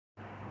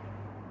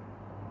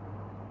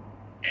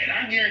And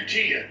I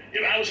guarantee you,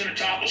 if I was in a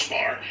topless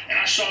bar and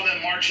I saw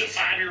them march a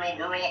 5-year-old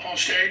girl up on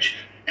stage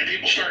and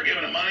people start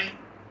giving them money,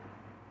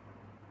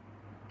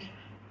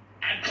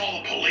 I'd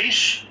call the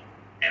police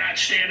and I'd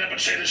stand up and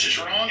say this is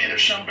wrong. And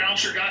if some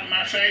bouncer got in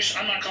my face,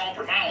 I'm not calling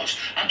for violence.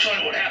 I'm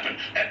telling you what happened.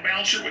 That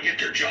bouncer would get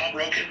their jaw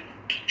broken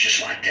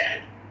just like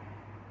that.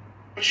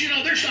 But you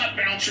know, there's not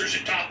bouncers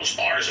at topless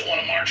bars that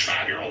want to march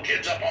 5-year-old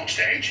kids up on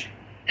stage.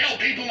 Hell,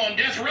 people on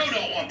death row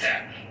don't want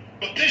that.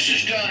 But this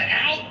is done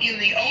out in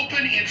the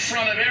open in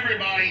front of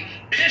everybody,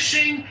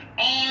 pissing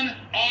on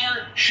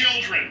our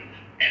children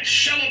and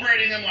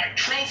celebrating them like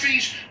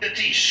trophies that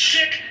these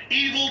sick,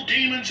 evil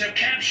demons have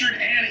captured,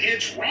 and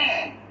it's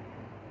wrong.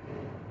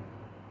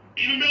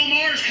 Even Bill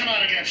Maher's come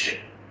out against it.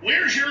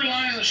 Where's your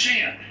line in the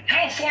sand?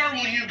 How far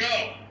will you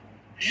go?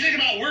 If you think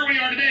about where we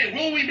are today,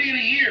 will we be in a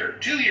year,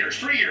 2 years,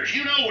 3 years?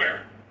 You know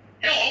where.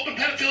 Hell, open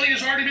pedophilia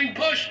is already being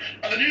pushed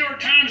by the New York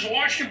Times, the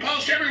Washington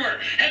Post, everywhere.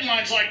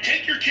 Headlines like,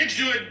 take your kids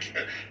to a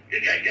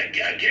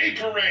gay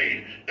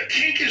parade. The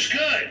kink is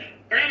good.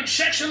 They're having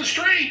sex in the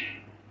street.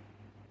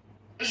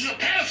 This is a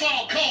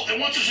pedophile cult that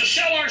wants us to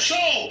sell our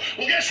soul.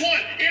 Well, guess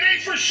what? It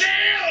ain't for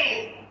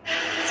sale.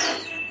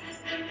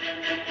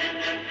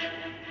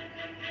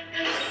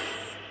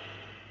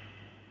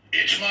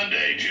 It's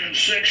Monday, June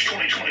 6,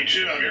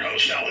 2022. I'm your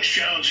host, Alex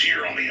Jones,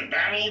 here on the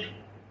Embattled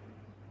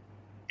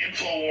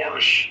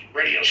InfoWars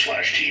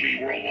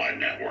radio/TV worldwide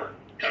network,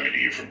 coming to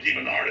you from deep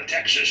in the heart of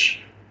Texas,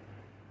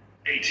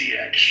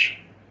 ATX.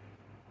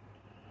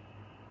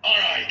 All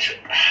right.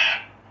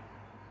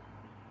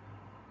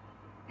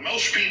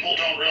 Most people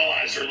don't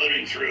realize they're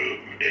living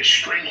through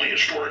extremely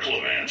historical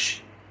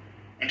events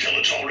until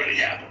it's already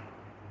happened.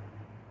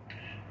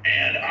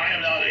 And I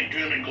am not a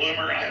doom and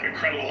gloomer. I have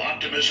incredible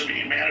optimism in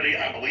humanity.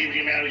 I believe in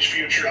humanity's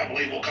future. I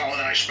believe we'll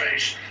colonize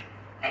space.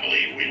 I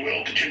believe we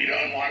will continue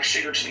to unlock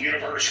secrets of the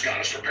universe. God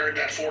has prepared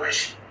that for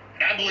us.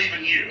 And I believe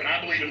in you, and I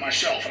believe in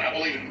myself, and I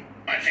believe in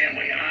my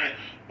family, and I,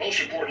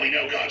 most importantly,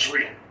 know God's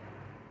real.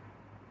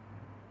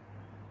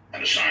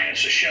 And the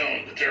science has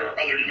shown that there are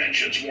other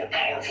dimensions more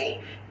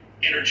powerful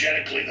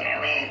energetically than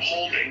our own,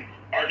 holding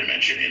our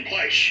dimension in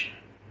place.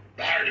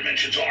 The higher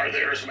dimensions are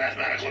there, as the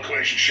mathematical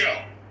equations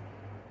show.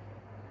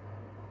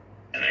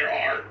 And there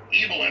are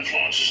evil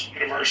influences in the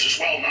universe as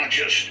well, not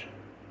just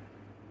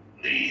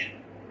the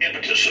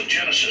impetus of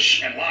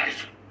Genesis and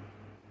life.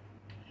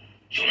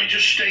 So let me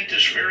just state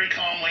this very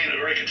calmly in a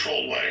very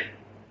controlled way.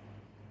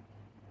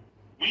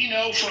 We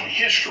know from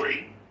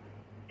history,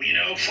 we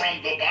know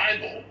from the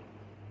Bible,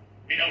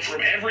 we know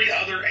from every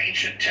other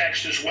ancient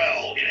text as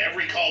well, in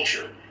every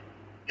culture,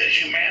 that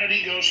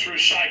humanity goes through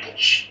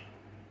cycles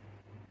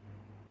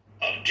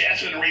of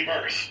death and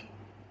rebirth.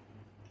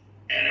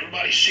 And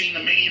everybody's seen the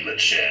meme that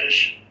says,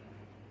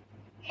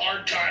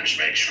 hard times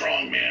make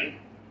strong men.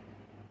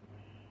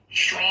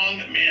 Strong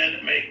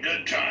men make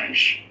good times.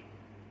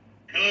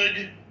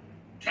 Good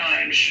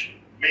times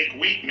make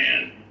weak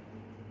men.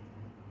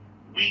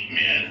 Weak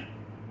men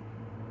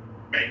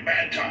make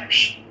bad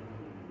times.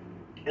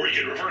 Or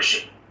you could reverse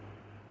it.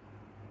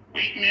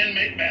 Weak men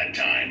make bad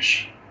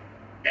times.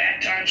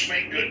 Bad times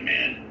make good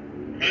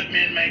men. Good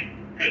men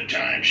make good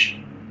times.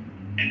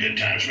 And good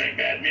times make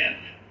bad men.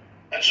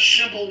 That's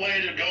a simple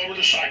way to go over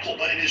the cycle,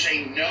 but it is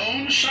a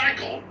known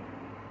cycle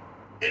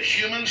that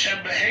humans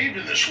have behaved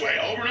in this way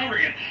over and over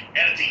again.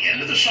 And at the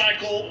end of the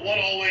cycle, what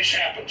always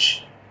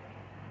happens?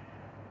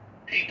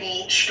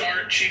 People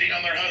start cheating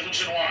on their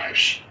husbands and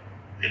wives.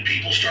 And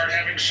people start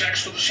having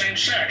sex with the same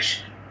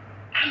sex.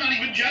 I'm not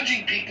even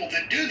judging people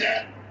that do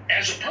that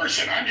as a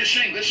person. I'm just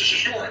saying this is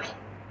historical.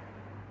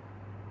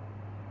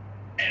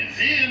 And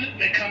then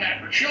they come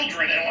after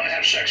children and want to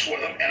have sex with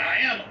them, and I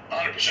am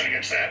 100%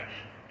 against that.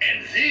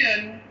 And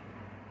then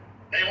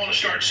they want to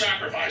start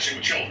sacrificing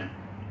the children.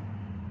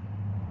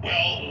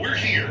 Well, we're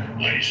here,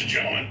 ladies and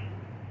gentlemen,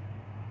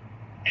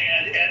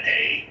 and at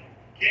a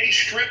gay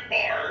strip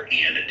bar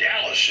in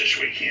Dallas this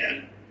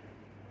weekend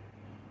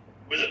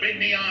with a big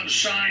neon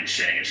sign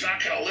saying it's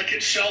not going to lick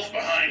itself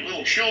behind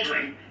little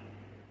children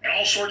and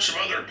all sorts of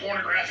other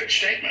pornographic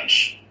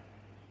statements.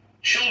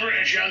 Children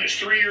as young as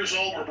 3 years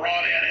old were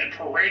brought in and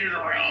paraded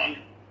around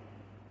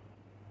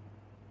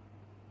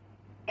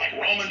like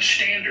Roman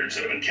standards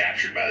that have been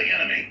captured by the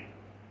enemy,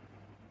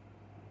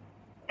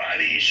 by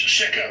these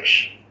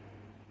sickos.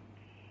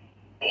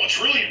 But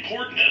what's really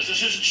important is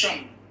this isn't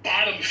some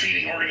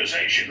bottom-feeding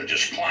organization that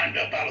just climbed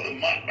up out of the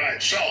muck by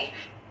itself.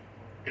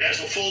 It has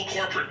the full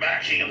corporate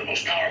backing of the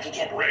most powerful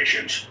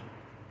corporations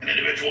and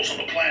individuals on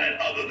the planet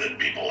other than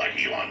people like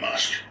Elon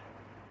Musk.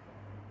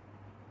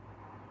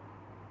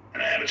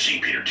 And I haven't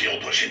seen Peter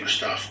Thiel pushing this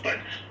stuff, but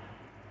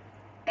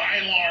by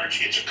and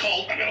large, it's a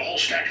cult. I've got a whole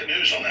stack of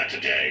news on that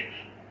today.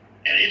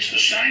 And it's the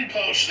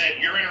signpost that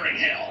you're entering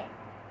hell.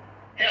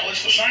 Hell,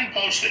 it's the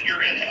signpost that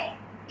you're in hell.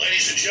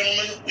 Ladies and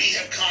gentlemen, we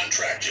have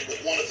contracted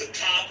with one of the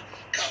top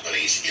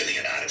companies in the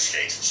United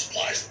States that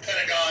supplies the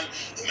Pentagon,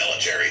 the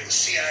military, the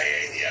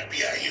CIA, the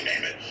FBI, you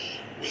name it,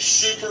 with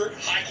super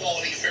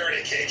high-quality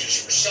Faraday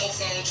cages for cell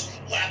phones,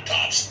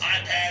 laptops,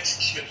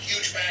 iPads, even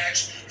huge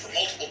bags for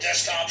multiple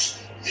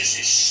desktops. This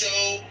is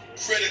so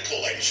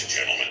critical, ladies and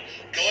gentlemen.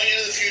 Going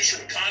into the future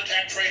with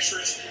contact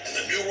tracers and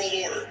the New World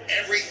Order,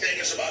 everything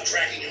is about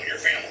tracking you and your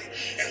family.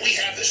 And we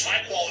have this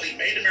high-quality,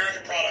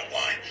 made-in-America product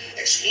line,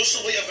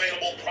 exclusively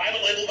available,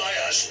 private label by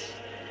us,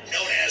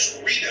 known as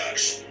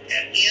Redux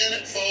at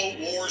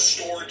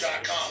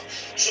InfoWarsStore.com.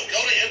 So go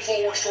to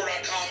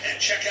InfoWarsStore.com and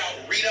check out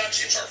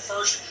Redux. It's our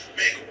first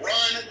big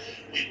run.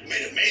 We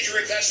made a major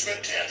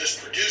investment to have this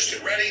produced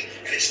and ready,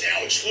 and it's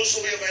now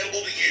exclusively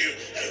available to you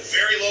at a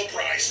very low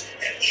price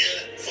at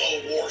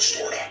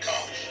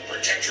InfoWarsStore.com.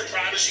 Protect your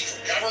privacy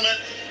from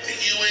government, the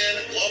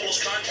UN,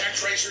 globalist contact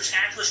tracers,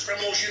 hackers,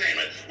 criminals, you name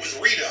it, with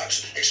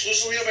Redux,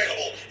 exclusively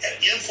available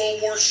at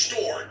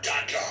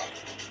InfoWarsStore.com.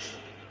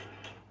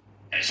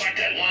 And it's like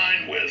that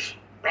line with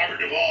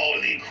Robert Duvall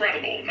in the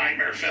incredible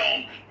nightmare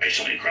film,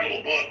 based on the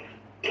incredible book,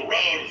 The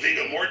Road with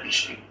Viggo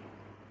Mortensen.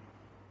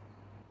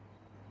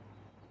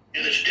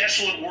 In this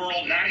desolate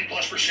world,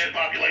 90+%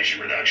 population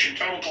reduction,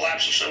 total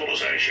collapse of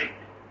civilization,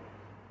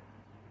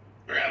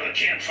 they're having a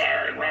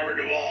campfire, and Robert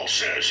Duvall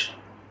says,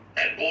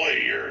 that boy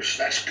of yours,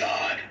 that's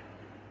God.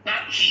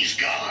 Not he's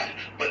God,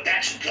 but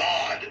that's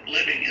God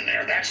living in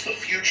there. That's the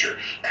future.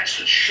 That's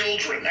the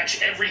children.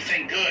 That's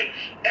everything good.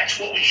 That's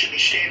what we should be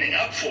standing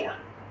up for.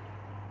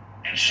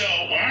 And so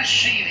when I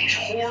see these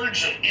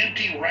hordes of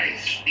empty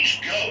wraiths, these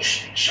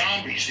ghosts, these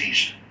zombies,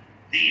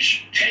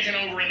 these taken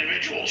over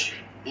individuals,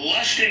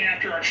 lusting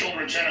after our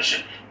children's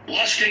innocence,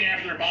 lusting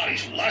after their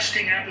bodies,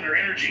 lusting after their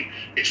energy,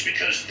 it's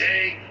because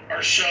they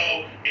are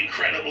so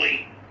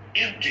incredibly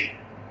empty.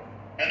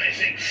 And they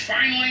think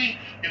finally,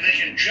 if they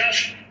can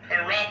just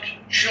corrupt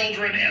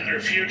children and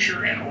their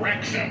future and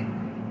wreck them,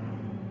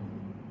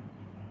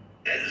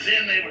 that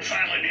then they would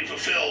finally be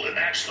fulfilled. And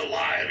that's the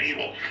lie of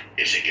evil,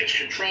 is it gets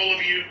control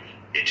of you,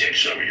 it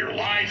takes over your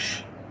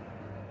life,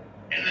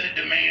 and then it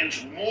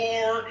demands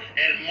more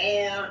and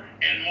more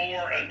and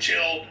more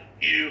until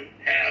you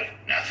have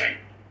nothing.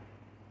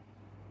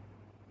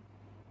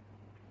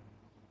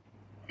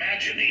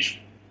 Imagine these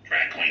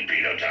drag queen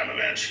pedo time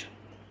events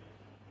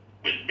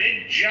with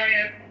big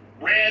giant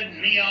red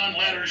neon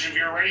letters. If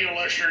you're a radio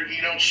listener,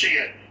 you don't see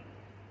it.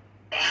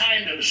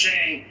 Behind them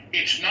saying,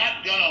 it's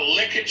not gonna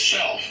lick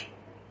itself.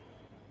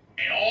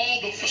 And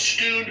all the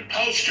festooned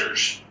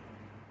posters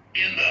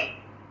in the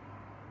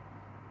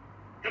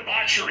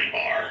debauchery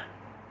bar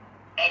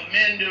of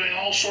men doing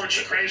all sorts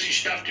of crazy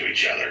stuff to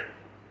each other.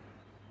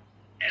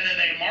 And then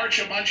they march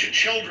a bunch of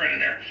children in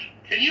there.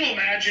 Can you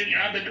imagine? You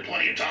know, I've been to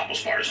plenty of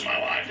topless bars in my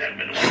life. I haven't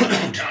been to one in a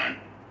long time.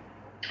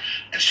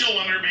 And still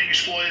women are being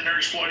exploited. They're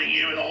exploiting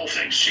you, and the whole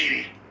thing's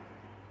seedy.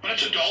 But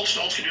it's adults.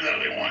 Adults can do that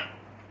if they want.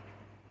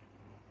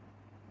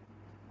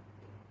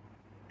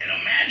 And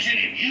imagine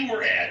if you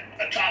were at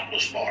a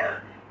topless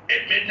bar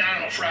at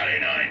midnight on a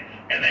Friday night,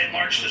 and they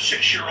marched a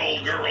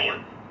 6-year-old girl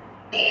or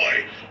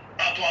boy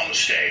up on the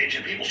stage,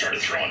 and people started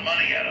throwing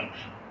money at them.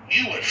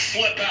 You would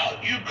flip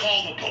out. You'd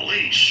call the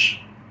police.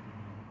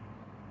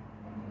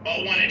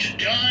 But when it's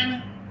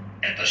done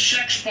at the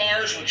sex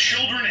bars with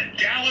children in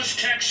Dallas,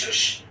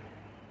 Texas,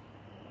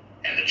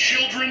 and the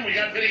children, we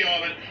got video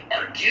of it,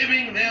 are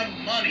giving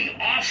them money,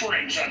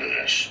 offerings under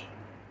this.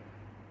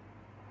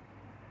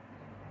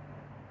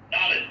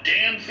 Not a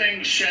damn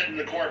thing said in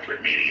the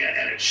corporate media,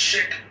 and it's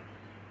sick,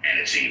 and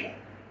it's evil.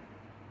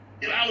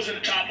 If I was at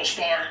a topless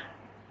bar,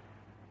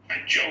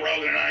 like Joe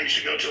Rogan and I used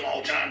to go to them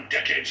all the time,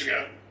 decades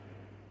ago.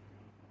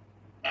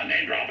 Not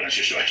name dropping, that's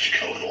just who I used to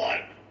go with a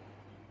lot.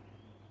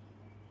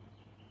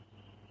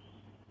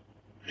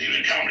 He was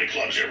in comedy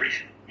clubs every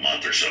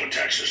month or so in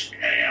Texas,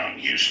 hanging out in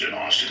Houston,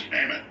 Austin,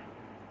 name it.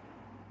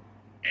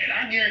 And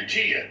I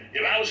guarantee you,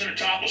 if I was in a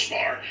topless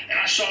bar and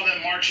I saw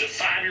them march a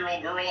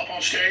 5-year-old girl up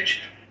on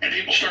stage and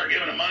people start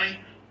giving them money,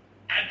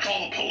 I'd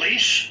call the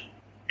police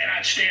and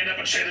I'd stand up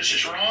and say this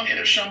is wrong. And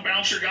if some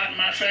bouncer got in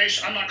my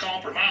face, I'm not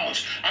calling for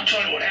violence. I'm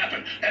telling you what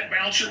happened. That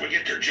bouncer would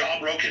get their jaw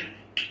broken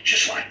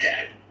just like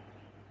that.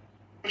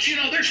 But you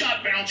know, there's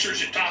not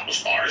bouncers at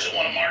topless bars that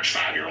want to march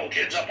 5-year-old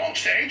kids up on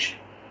stage.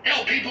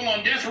 Hell, people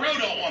on death row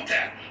don't want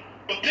that.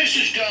 But this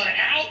is done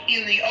out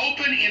in the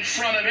open in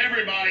front of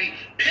everybody,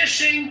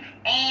 pissing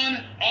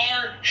on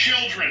our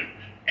children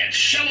and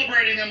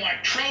celebrating them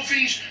like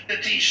trophies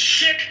that these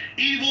sick,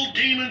 evil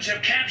demons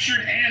have captured,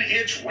 and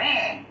it's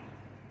wrong.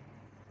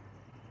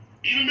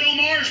 Even Bill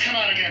Maher's come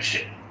out against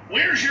it.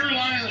 Where's your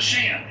line in the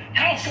sand?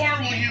 How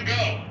far will you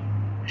go?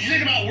 If you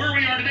think about where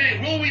we are today,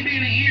 will we be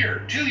in a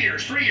year, 2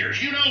 years, 3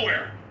 years? You know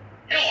where.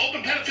 Hell,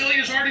 open pedophilia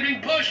is already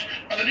being pushed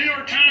by the New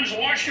York Times, the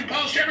Washington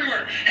Post,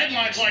 everywhere.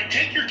 Headlines like,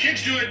 take your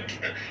kids to a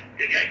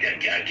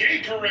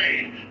gay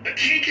parade. The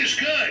kink is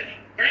good.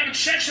 They're having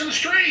sex in the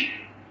street.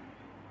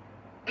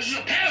 This is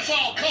a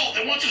pedophile cult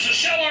that wants us to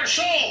sell our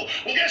soul.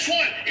 Well, guess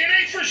what? It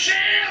ain't for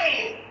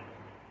sale.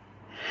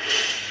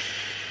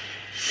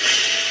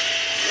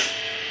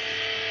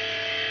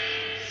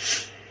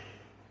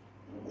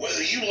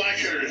 Whether you like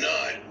it or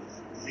not,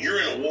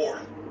 you're in a war.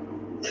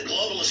 The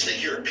globalists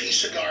think you're a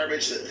piece of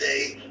garbage that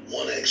they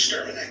want to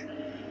exterminate.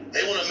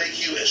 They want to make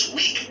you as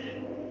weak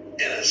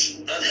and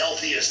as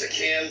unhealthy as they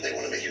can. They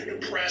want to make you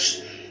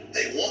depressed.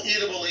 They want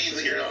you to believe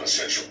that you're not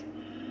essential.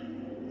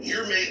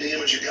 you're made in the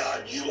image of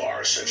God, you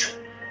are essential.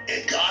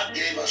 And God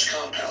gave us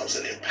compounds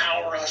that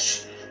empower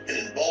us and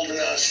embolden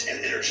us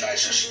and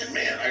energize us. And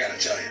man, I got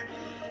to tell you,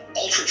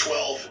 Ultra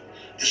 12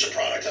 is a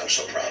product I'm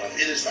so proud of.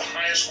 It is the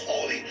highest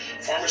quality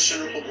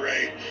pharmaceutical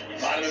grade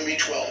vitamin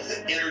B12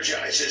 that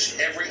energizes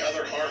every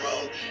other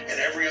hormone and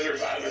every other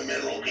vitamin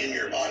mineral in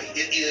your body.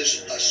 It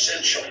is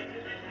essential.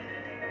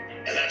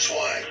 And that's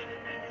why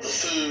the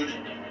food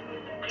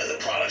and the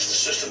products the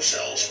system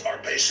sells are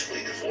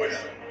basically devoid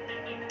of it.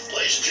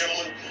 Ladies and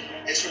gentlemen,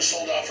 it's been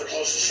sold out for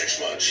close to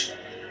 6 months,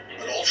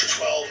 but Ultra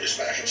 12 is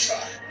back in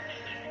stock.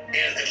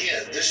 And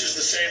again, this is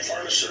the same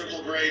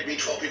pharmaceutical grade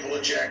B12 people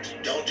inject.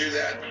 Don't do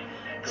that.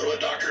 Go to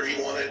a doctor if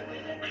you want it.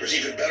 There's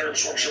even better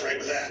absorption rate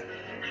with that.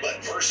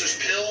 But versus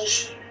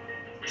pills,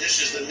 this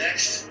is the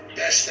next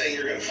best thing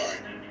you're going to find.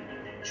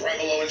 It's right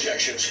below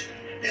injections.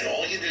 And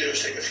all you do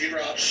is take a few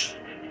drops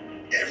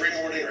every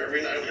morning or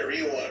every night, whatever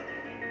you want.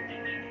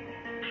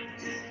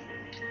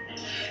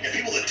 And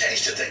people that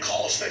taste it, they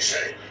call us, they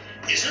say,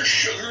 is there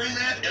sugar in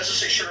that? It doesn't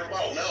say sugar in the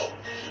bottle. No.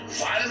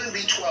 Vitamin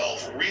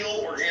B12,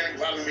 real organic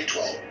vitamin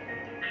B12,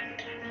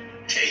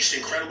 tastes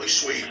incredibly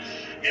sweet.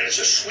 And it's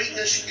a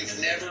sweetness you've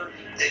never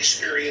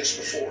experienced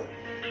before.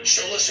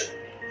 So listen,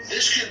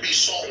 this could be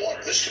salt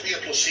water. This could be a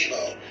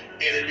placebo,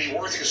 and it'd be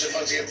worth it because it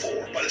funds the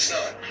M4, but it's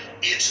not.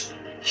 It's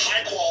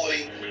high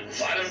quality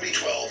vitamin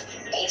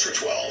B12, Ultra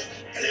 12,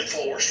 and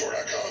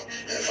InfoWarsStore.com,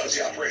 and it funds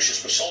the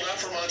operations. But sold out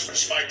for months, but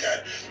despite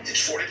that,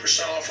 it's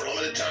 40% off for a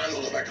limited time.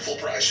 They'll go back to full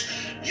price.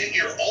 Get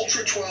your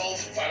Ultra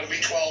 12, vitamin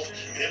B12,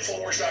 and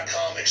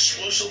InfoWars.com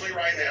exclusively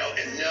right now,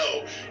 and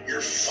know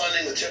you're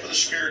funding the tip of the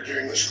spear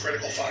during this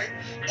critical fight.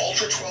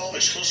 Ultra 12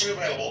 exclusively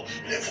available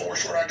at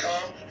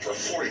InfoWarsStore.com for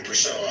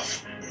 40%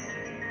 off.